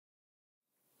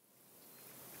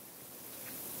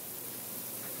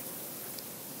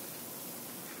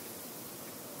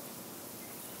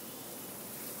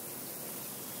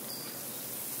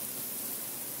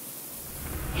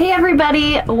Hey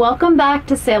everybody, welcome back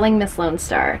to Sailing Miss Lone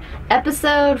Star,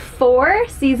 episode 4,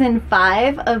 season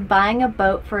 5 of Buying a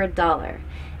Boat for $1.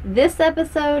 This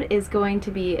episode is going to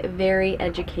be very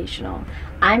educational.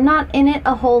 I'm not in it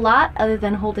a whole lot other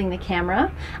than holding the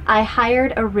camera. I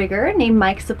hired a rigger named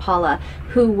Mike Sapala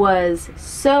who was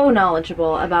so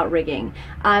knowledgeable about rigging.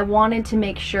 I wanted to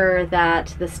make sure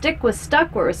that the stick was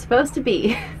stuck where it was supposed to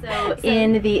be. So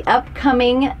in the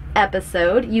upcoming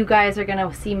episode, you guys are going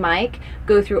to see Mike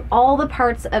go through all the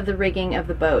parts of the rigging of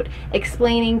the boat,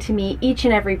 explaining to me each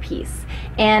and every piece.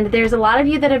 And there's a lot of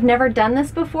you that have never done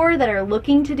this before that are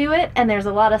looking to do it, and there's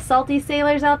a lot of salty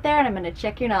sailors out there, and I'm going to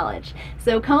check your knowledge.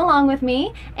 So come along with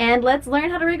me and let's learn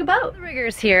how to rig a boat. The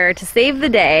rigger's here to save the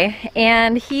day,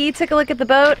 and he took a look at the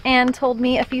boat and told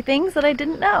me a few things that I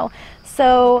didn't know.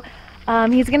 So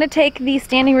he's going to take the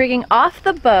standing rigging off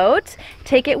the boat,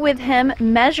 take it with him,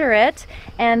 measure it,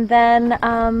 and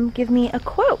then give me a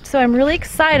quote. So I'm really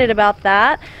excited about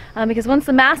that because once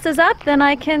the mast is up, then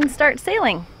I can start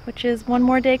sailing, which is one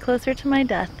more day closer to my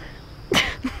death.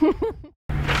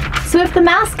 So if the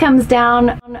mast comes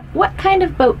down, what kind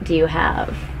of boat do you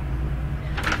have?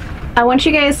 I want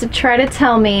you guys to try to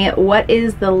tell me what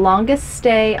is the longest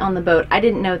stay on the boat. I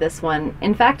didn't know this one.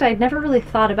 In fact, I'd never really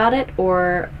thought about it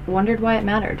or wondered why it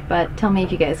mattered, but tell me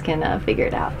if you guys can figure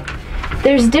it out.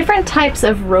 There's different types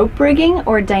of rope rigging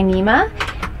or Dyneema.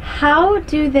 How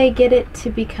do they get it to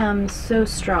become so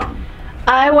strong?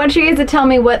 I want you guys to tell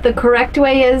me what the correct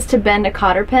way is to bend a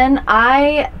cotter pin.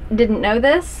 I didn't know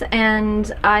this,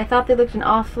 and I thought they looked an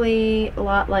awfully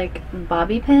lot like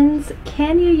bobby pins.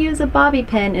 Can you use a bobby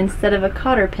pin instead of a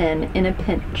cotter pin in a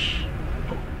pinch?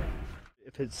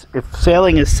 If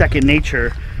sailing is second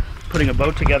nature, putting a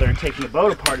boat together and taking a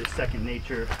boat apart is second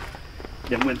nature,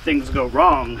 then when things go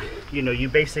wrong, you know, you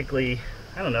basically,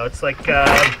 I don't know, it's like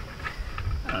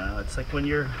it's like when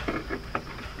you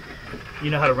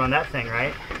know how to run that thing,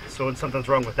 right? So when something's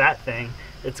wrong with that thing,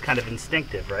 it's kind of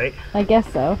instinctive, right? I guess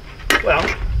so. Well,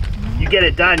 you get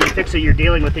it done, you fix it, you're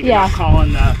dealing with it, yeah.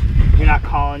 You're not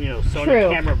calling, you know,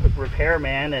 Sony camera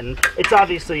repairman, and it's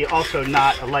obviously also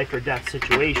not a life or death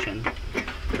situation.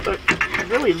 But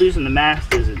really losing the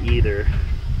mast isn't either.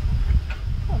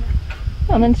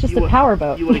 Well, then it's just a power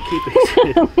boat. You want to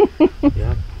keep it.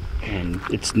 Yeah. And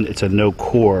it's a no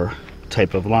core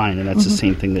type of line, and that's the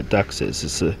same thing that ducks is.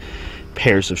 It's a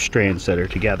pairs of strands that are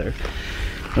together.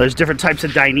 There's different types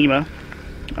of Dyneema,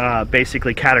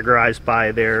 basically categorized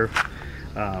by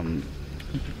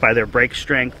their break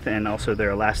strength and also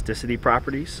their elasticity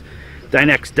properties.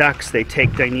 Dynex ducks, they take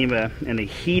Dyneema and they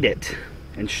heat it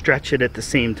and stretch it at the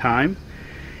same time,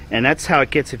 and that's how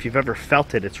it gets. If you've ever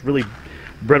felt it, it's really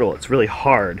brittle, it's really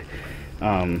hard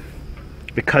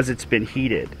because it's been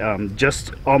heated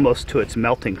just almost to its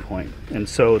melting point, and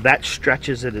so that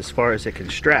stretches it as far as it can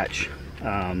stretch.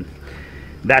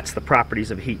 That's the properties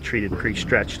of heat treated,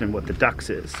 pre-stretched, and what the ducks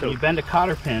is. So you bend a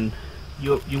cotter pin,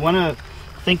 you want to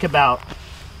think about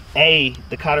A,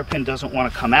 the cotter pin doesn't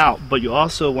want to come out, but you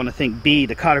also want to think B,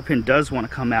 the cotter pin does want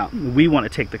to come out. We want to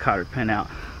take the cotter pin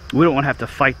out. We don't want to have to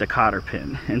fight the cotter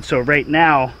pin. And so right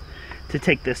now, to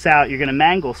take this out, you're going to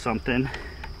mangle something.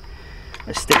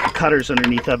 I stick the cutters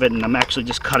underneath of it, and I'm actually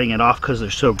just cutting it off because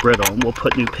they're so brittle, and we'll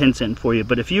put new pins in for you.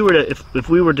 But if you were to, if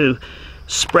we were to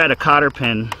spread a cotter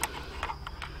pin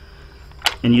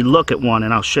and you look at one,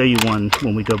 and I'll show you one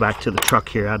when we go back to the truck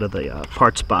here out of the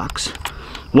parts box.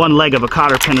 One leg of a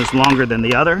cotter pin is longer than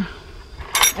the other.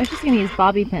 I was just going to use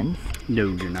bobby pins. No,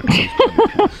 you're not going to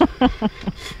use bobby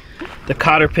pins. The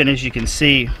cotter pin, as you can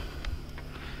see,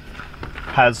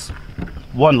 has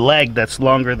one leg that's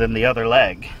longer than the other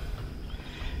leg.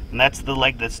 And that's the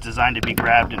leg that's designed to be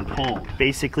grabbed and pulled.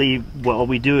 Basically, what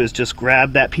we do is just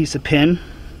grab that piece of pin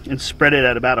and spread it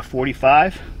at about a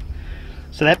 45.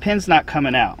 So that pin's not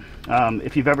coming out.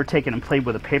 If you've ever taken and played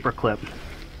with a paper clip,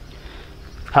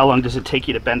 how long does it take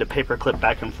you to bend a paper clip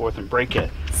back and forth and break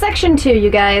it? Section 2, you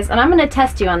guys, and I'm going to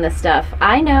test you on this stuff.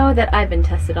 I know that I've been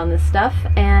tested on this stuff,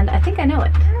 and I think I know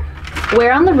it.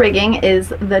 Where on the rigging is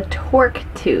the torque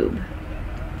tube?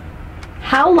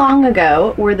 How long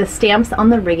ago were the stamps on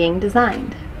the rigging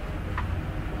designed?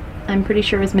 I'm pretty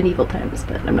sure it was medieval times,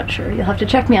 but I'm not sure. You'll have to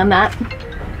check me on that.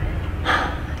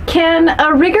 Can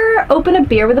a rigger open a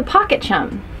beer with a pocket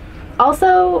chum?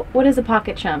 Also, what is a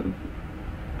pocket chum?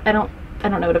 I don't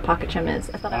know what a pocket chum is.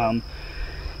 I thought and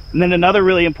then another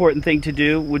really important thing to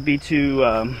do would be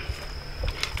to,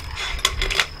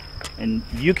 and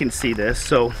you can see this,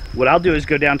 so what I'll do is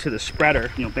go down to the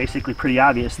spreader, you know, basically pretty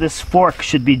obvious. This fork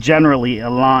should be generally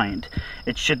aligned.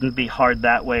 It shouldn't be hard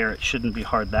that way, or it shouldn't be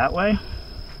hard that way.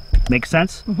 Make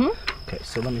sense? Mm-hmm. Okay,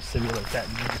 so let me simulate that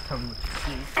and you just tell me what you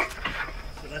see.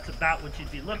 So that's about what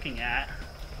you'd be looking at.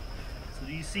 So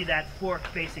do you see that fork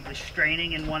basically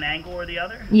straining in one angle or the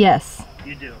other? Yes.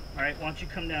 You do. All right, why don't you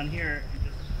come down here and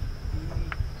just...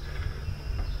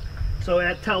 So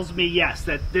that tells me, yes,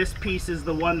 that this piece is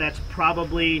the one that's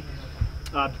probably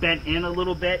bent in a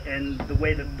little bit, and the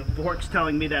way that the fork's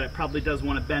telling me that it probably does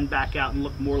want to bend back out and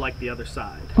look more like the other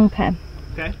side. Okay.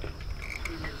 Okay?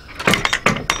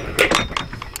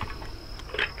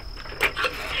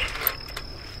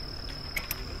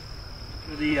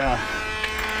 The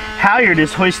halyard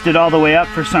is hoisted all the way up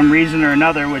for some reason or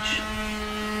another, which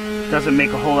doesn't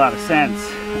make a whole lot of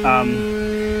sense.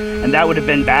 And that would have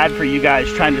been bad for you guys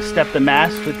trying to step the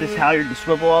mast with this halyard and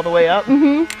swivel all the way up.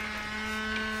 Mm-hmm.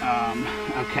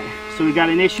 Okay, so we got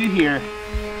an issue here.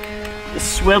 The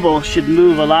swivel should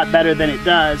move a lot better than it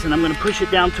does, and I'm going to push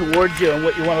it down towards you, and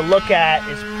what you want to look at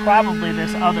is probably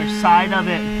this other side of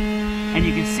it, and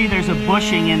you can see there's a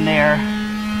bushing in there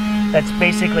that's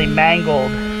basically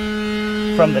mangled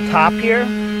from the top here.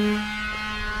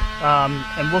 And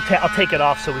I'll take it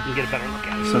off so we can get a better look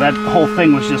at it. So that whole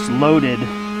thing was just loaded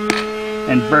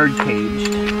and bird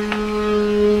caged.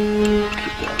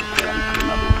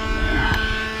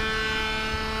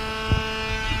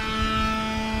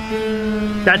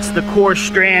 That's the core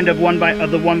strand of the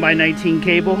 1x19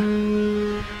 cable,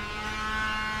 and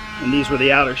these were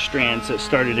the outer strands that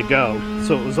started to go.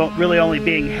 So it was really only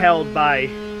being held by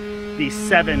these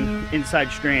 7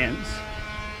 inside strands.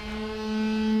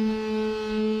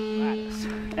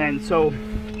 And so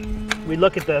we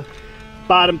look at the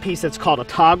bottom piece that's called a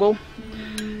toggle,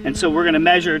 and so we're going to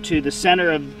measure to the center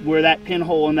of where that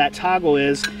pinhole in that toggle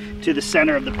is to the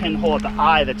center of the pinhole at the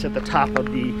eye that's at the top of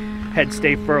the head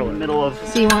stay furler. Middle of.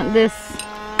 So you want this?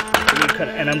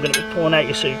 And I'm going to be pulling at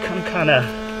you so you can kind of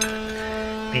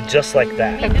be just like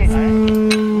that. Okay.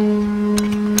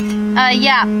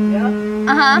 Yeah.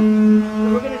 Yeah.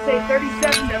 So we're going to say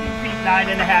 37 feet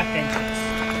 9.5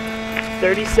 inches.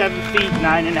 37 feet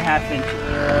 9.5 inches.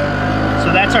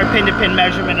 So that's our pin-to-pin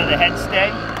measurement of the head stay.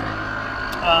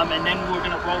 And then we're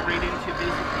going to roll right into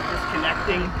basically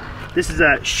disconnecting. This is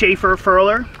a Schaefer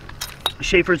furler.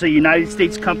 Schaefer's a United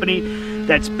States company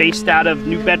that's based out of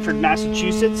New Bedford,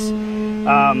 Massachusetts.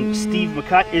 Steve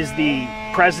McCutt is the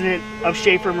president of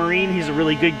Schaefer Marine. He's a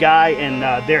really good guy, and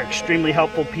they're extremely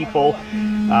helpful people.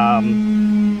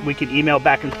 We can email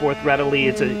back and forth readily.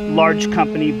 It's a large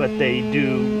company, but they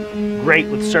do great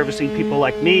with servicing people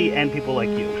like me and people like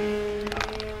you.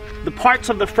 The parts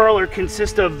of the furler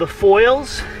consist of the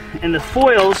foils, and the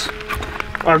foils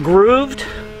are grooved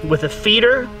with a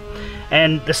feeder,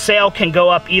 and the sail can go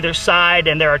up either side,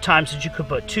 and there are times that you could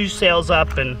put 2 sails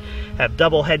up and have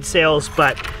double head sails,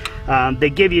 but they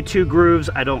give you 2 grooves.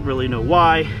 I don't really know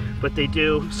why, but they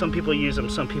do. Some people use them,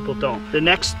 some people don't. The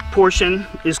next portion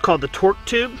is called the torque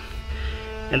tube,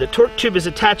 and the torque tube is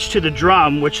attached to the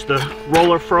drum, which the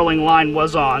roller furling line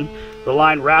was on. The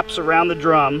line wraps around the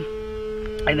drum,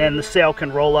 and then the sail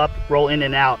can roll up, roll in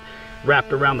and out,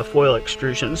 wrapped around the foil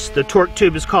extrusions. The torque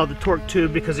tube is called the torque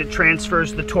tube because it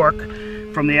transfers the torque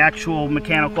from the actual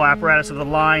mechanical apparatus of the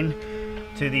line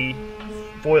to the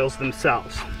foils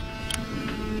themselves.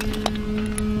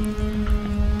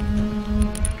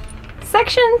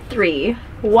 Section 3.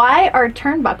 Why are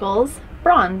turnbuckles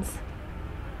bronze?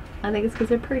 I think it's because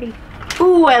they're pretty.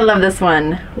 Ooh, I love this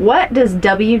one. What does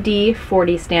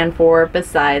WD-40 stand for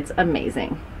besides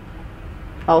amazing?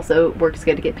 Also, works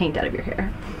good to get paint out of your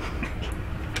hair.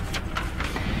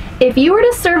 If you were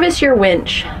to service your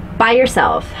winch by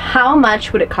yourself, how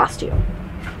much would it cost you?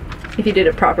 If you did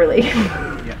it properly.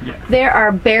 Yeah. There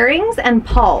are bearings and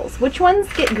pawls. Which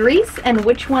ones get grease and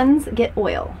which ones get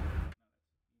oil?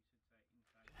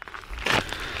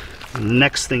 The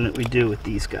next thing that we do with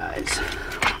these guys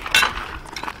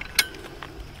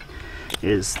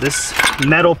is this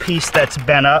metal piece that's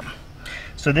bent up.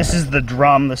 So this is the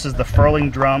drum, this is the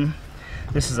furling drum.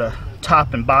 This is a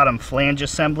top and bottom flange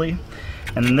assembly.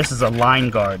 And then this is a line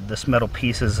guard. This metal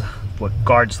piece is what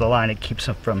guards the line. It keeps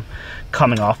it from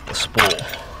coming off the spool.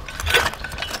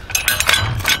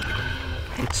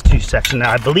 It's 2 sections.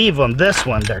 Now I believe on this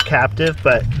one they're captive,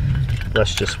 but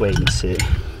let's just wait and see.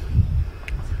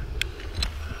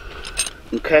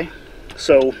 Okay,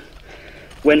 so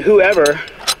when whoever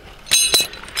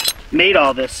made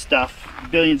all this stuff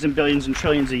billions and billions and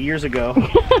trillions of years ago,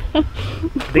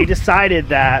 they decided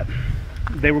that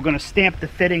they were going to stamp the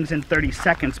fittings in 30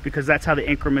 seconds because that's how the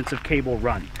increments of cable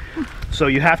run. So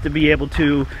you have to be able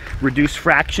to reduce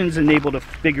fractions and able to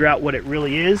figure out what it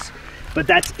really is. But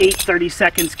that's 8 30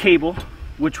 seconds cable,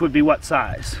 which would be what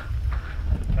size?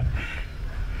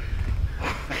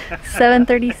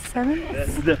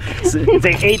 7/37? It's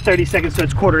a 8/32, so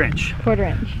it's 1/4 inch. 1/4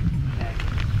 inch.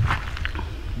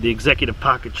 The executive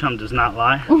pocket chum does not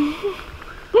lie.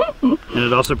 And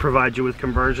it also provides you with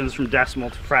conversions from decimal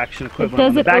to fraction equivalent Does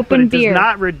on the it back, open but it beer? does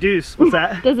not reduce. What's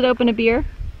that? Does it open a beer?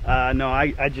 No,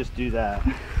 I just do that.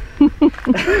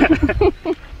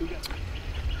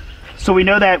 So we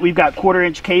know that we've got 1/4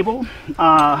 inch cable.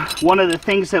 One of the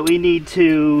things that we need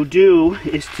to do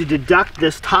is to deduct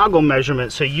this toggle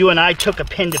measurement. So you and I took a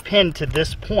pin to pin to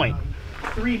this point.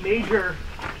 3 major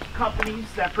companies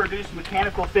that produce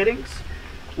mechanical fittings.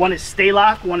 One is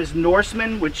Staylock, one is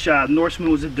Norseman, which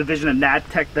Norseman was a division of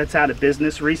Nadtech that's out of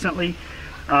business recently,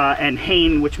 and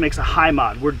Hain, which makes a high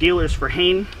mod. We're dealers for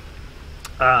Hain.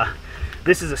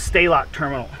 This is a Staylock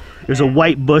terminal. There's a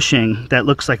white bushing that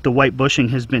looks like the white bushing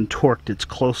has been torqued. It's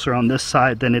closer on this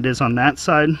side than it is on that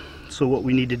side. So what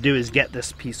we need to do is get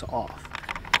this piece off.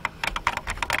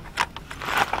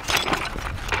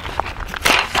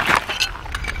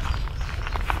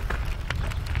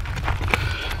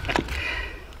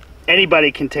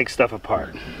 Anybody can take stuff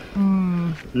apart.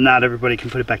 Not everybody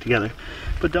can put it back together.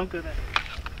 But don't go that way.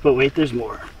 But wait, there's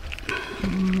more.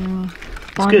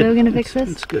 Bondo gonna fix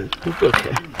this? It's good. It's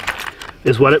okay.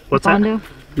 Is what it? What's Bondo?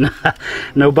 that?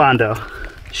 No Bondo.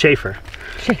 Schaefer.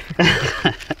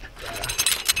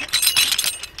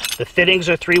 The fittings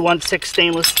are 316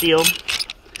 stainless steel.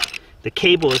 The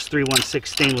cable is 316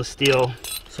 stainless steel.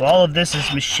 So all of this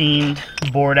is machined,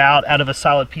 bored out of a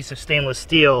solid piece of stainless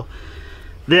steel.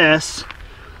 This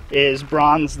is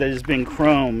bronze that has been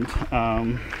chromed.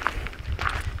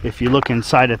 If you look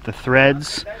inside at the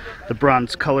threads, the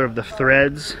bronze color of the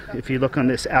threads, if you look on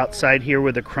this outside here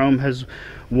where the chrome has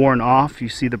worn off, you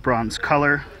see the bronze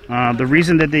color. The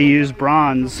reason that they use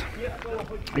bronze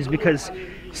is because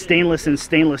stainless and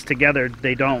stainless together,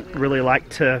 they don't really like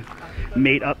to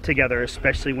mate up together,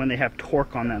 especially when they have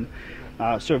torque on them.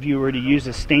 So if you were to use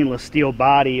a stainless steel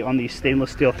body on these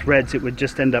stainless steel threads, it would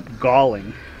just end up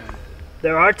galling.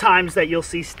 There are times that you'll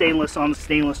see stainless on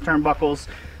stainless turnbuckles,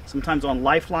 sometimes on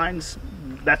lifelines.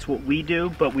 That's what we do,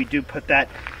 but we do put that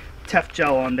Tef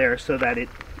gel on there so that it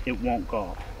won't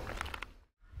gall.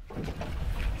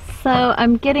 So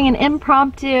I'm getting an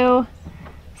impromptu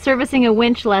servicing a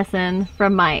winch lesson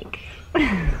from Mike.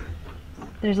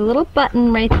 There's a little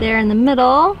button right there in the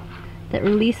middle that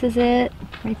releases it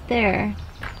right there.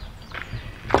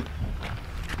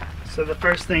 So the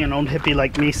first thing an old hippie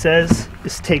like me says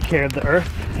is take care of the earth,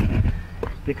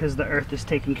 because the earth is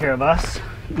taking care of us.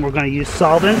 We're going to use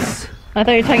solvents. I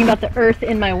thought you were talking about the earth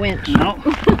in my winch. No.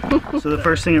 So the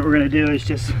first thing that we're going to do is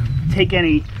just take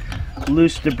any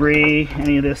loose debris,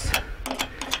 any of this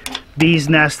bee's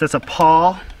nest, that's a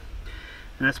pawl,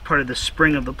 and that's part of the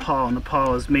spring of the pawl, and the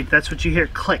pawl is made, that's what you hear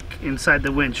click inside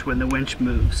the winch when the winch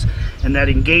moves, and that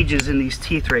engages in these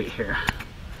teeth right here,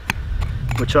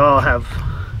 which all have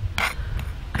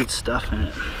good stuff in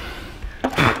it.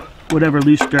 Whatever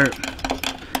loose dirt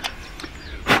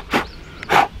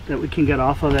that we can get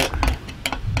off of it.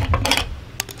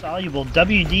 Soluble.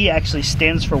 WD actually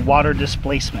stands for water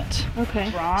displacement. Okay.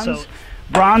 Bronze. So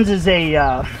bronze is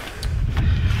a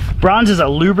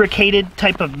lubricated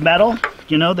type of metal.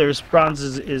 You know, there's bronze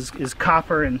is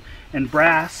copper and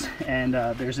brass, and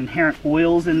there's inherent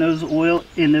oils in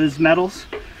those metals.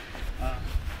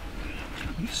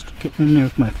 Just getting in there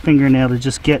with my fingernail to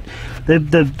just get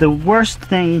the worst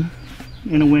thing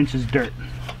in a winch is dirt.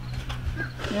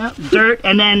 Yep, dirt,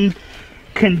 and then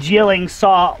congealing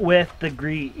salt with the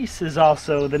grease is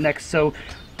also the next. So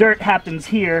dirt happens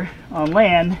here on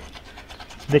land,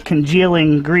 the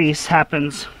congealing grease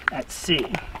happens at sea.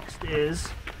 Next is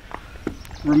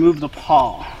remove the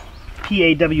pawl,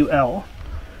 P-A-W-L.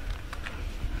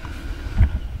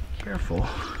 Careful,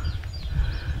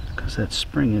 because that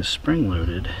spring is spring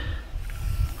loaded.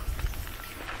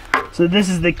 So this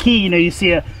is the key. You know, you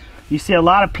see a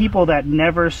lot of people that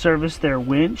never service their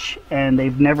winch, and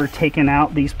they've never taken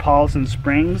out these pawls and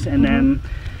springs, and then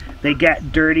they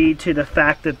get dirty to the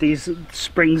fact that these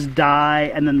springs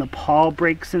die, and then the pawl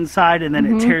breaks inside, and then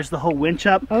it tears the whole winch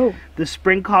up. Oh. The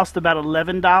spring cost about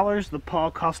 $11. The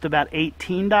pawl cost about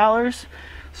 $18.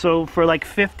 So for like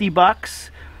 50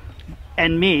 bucks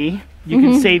and me, you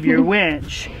can save your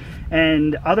winch.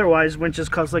 And otherwise winches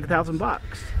cost like $1,000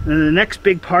 bucks. And the next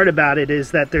big part about it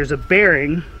is that there's a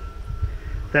bearing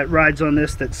that rides on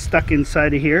this that's stuck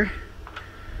inside of here,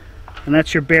 and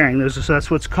that's your bearing. So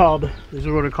that's what's called, those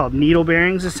are what are called needle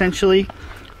bearings, essentially.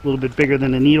 A little bit bigger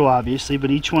than a needle, obviously, but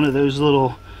each one of those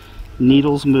little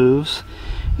needles moves,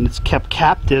 and it's kept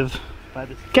captive by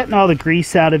getting all the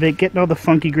grease out of it, getting all the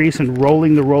funky grease, and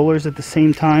rolling the rollers at the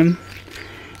same time.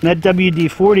 And that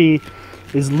WD-40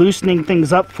 is loosening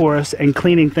things up for us and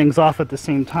cleaning things off at the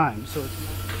same time. So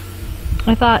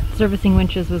I thought servicing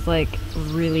winches was like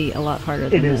really a lot harder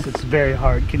than this. It's very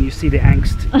hard. Can you see the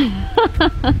angst?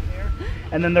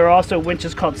 And then there are also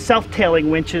winches called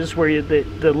self-tailing winches where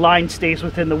the line stays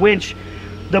within the winch.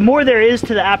 The more there is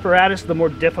to the apparatus, the more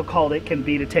difficult it can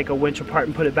be to take a winch apart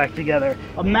and put it back together.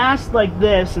 A mast like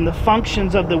this and the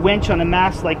functions of the winch on a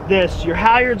mast like this, your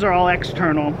halyards are all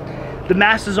external. The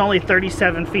mast is only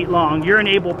 37 feet long. You're an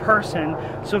able person,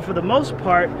 so for the most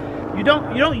part, you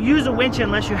don't use a winch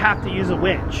unless you have to use a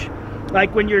winch.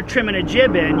 Like when you're trimming a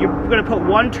jib in, you're going to put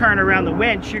one turn around the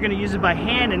winch, you're going to use it by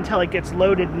hand until it gets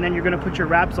loaded, and then you're going to put your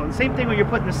wraps on. Same thing when you're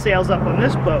putting the sails up on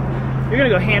this boat. You're going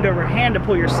to go hand over hand to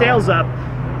pull your sails up,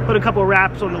 put a couple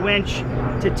wraps on the winch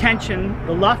to tension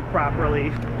the luff properly,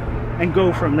 and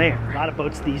go from there. A lot of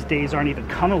boats these days aren't even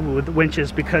coming with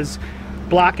winches because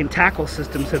block and tackle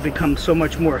systems have become so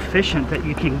much more efficient that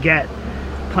you can get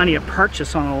plenty of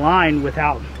purchase on a line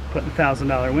without putting a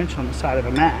 $1,000 winch on the side of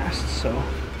a mast. So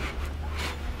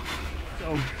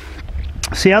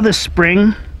see how this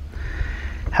spring,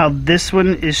 how this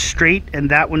one is straight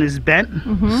and that one is bent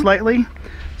slightly?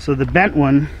 So the bent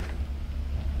one,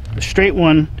 the straight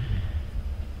one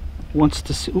wants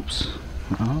to see, oops,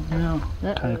 oh no,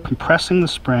 kind of compressing the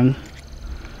spring.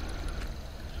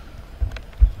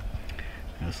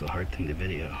 That's a hard thing to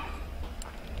video.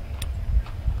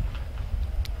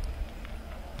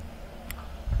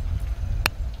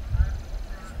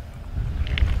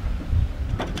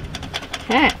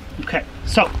 Okay,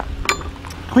 so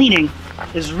cleaning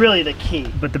is really the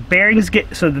key, but the bearings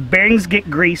get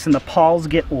grease and the pawls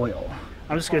get oil.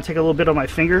 I'm just going to take a little bit on my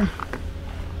finger.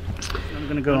 I'm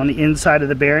going to go on the inside of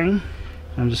the bearing.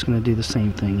 I'm just going to do the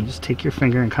same thing. You just take your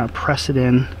finger and kind of press it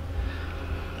in.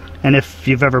 And if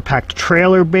you've ever packed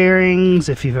trailer bearings,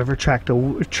 if you've ever packed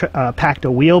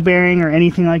a wheel bearing or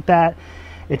anything like that,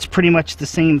 it's pretty much the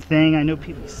same thing. I know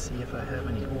people see if I have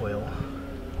any oil.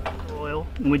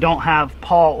 And we don't have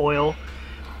pawl oil.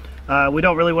 We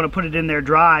don't really want to put it in there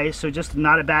dry, so just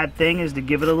not a bad thing is to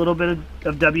give it a little bit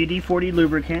of WD-40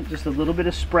 lubricant, just a little bit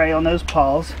of spray on those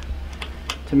pawls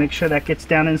to make sure that gets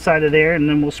down inside of there, and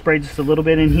then we'll spray just a little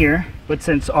bit in here. But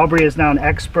since Aubrey is now an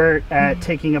expert at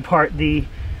taking apart the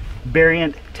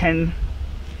Variant 10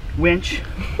 winch,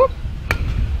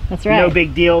 that's right. No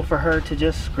big deal for her to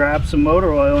just grab some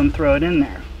motor oil and throw it in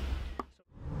there.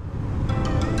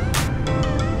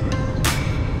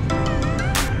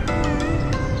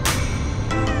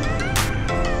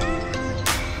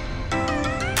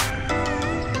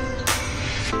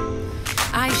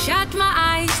 I shut my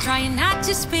eyes, trying not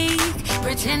to speak,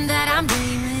 pretend that I'm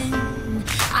dreaming.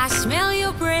 I smell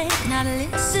your breath, not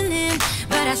listening,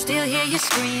 but I still hear you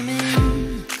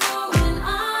screaming. Going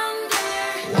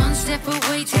under. One step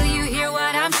away till you hear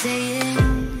what I'm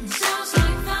saying. Sounds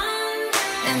like thunder.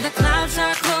 And the clouds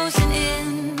are closing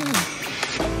in.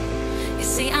 You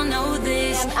see, I know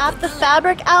this. I'm at the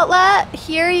fabric outlet.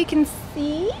 Here you can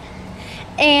see.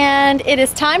 And it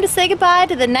is time to say goodbye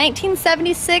to the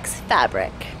 1976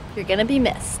 fabric. You're gonna be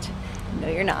missed. No,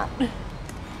 you're not.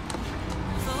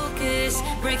 Focus,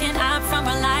 breaking up from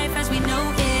our life as we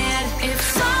know it. If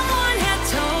someone had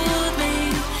told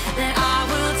me that I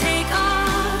will take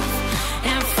off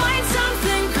and find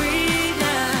something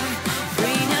greener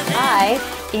than I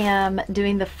am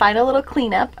doing the final little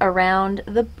cleanup around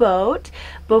the boat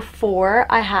before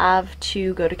I have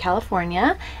to go to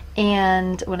California.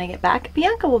 And when I get back,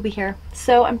 Bianca will be here.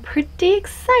 So I'm pretty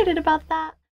excited about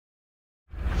that.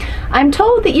 I'm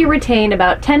told that you retain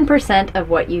about 10% of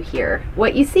what you hear,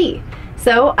 what you see.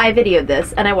 So I videoed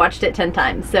this and I watched it 10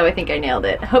 times, so I think I nailed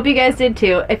it. Hope you guys did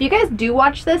too. If you guys do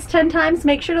watch this 10 times,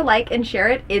 make sure to like and share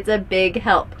it. It's a big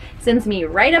help. Sends me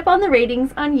right up on the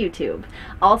ratings on YouTube.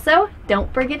 Also,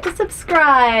 don't forget to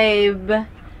subscribe.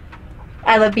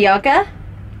 I love Bianca.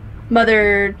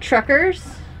 Mother Truckers.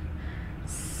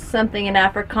 Something in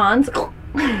Afrikaans.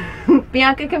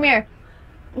 Bianca, come here.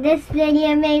 This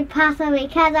video made possible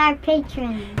because our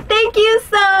patrons. Thank you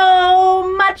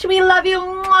so much. We love you.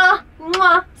 Mwah,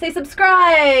 mwah. Say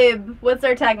subscribe. What's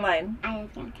our tagline? I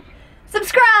love Bianca.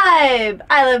 Subscribe.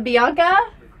 I love Bianca.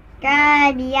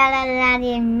 God, yalla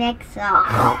laddie mix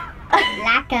off.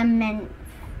 Lacquer mint.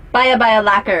 Buy a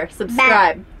lacquer.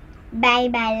 Subscribe. Bye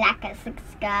bye lacquer.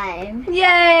 Subscribe.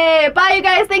 Yay. Bye, you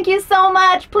guys. Thank you so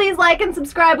much. Please like and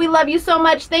subscribe. We love you so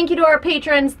much. Thank you to our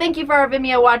patrons. Thank you for our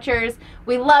Vimeo watchers.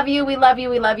 We love you. We love you.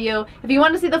 We love you. If you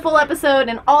want to see the full episode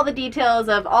and all the details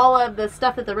of all of the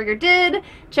stuff that the rigger did,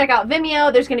 check out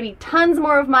Vimeo. There's going to be tons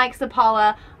more of Mike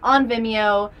Sapala on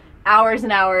Vimeo. hours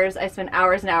and hours. I spent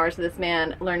hours and hours with this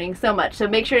man learning so much. So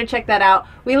make sure to check that out.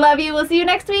 We love you. We'll see you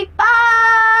next week.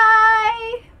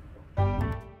 Bye!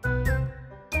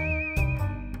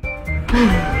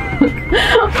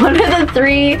 What are the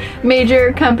 3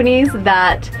 major companies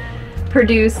that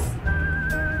produce...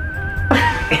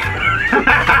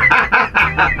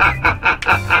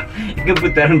 You can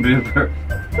put that in blooper.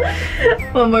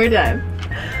 One more time.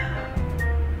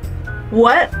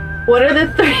 What are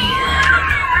the 3...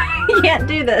 You can't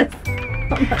do this.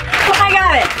 I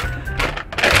got it!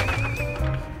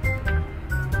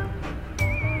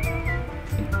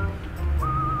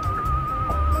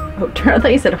 Oh, I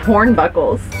thought you said horn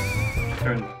buckles.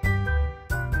 Turn.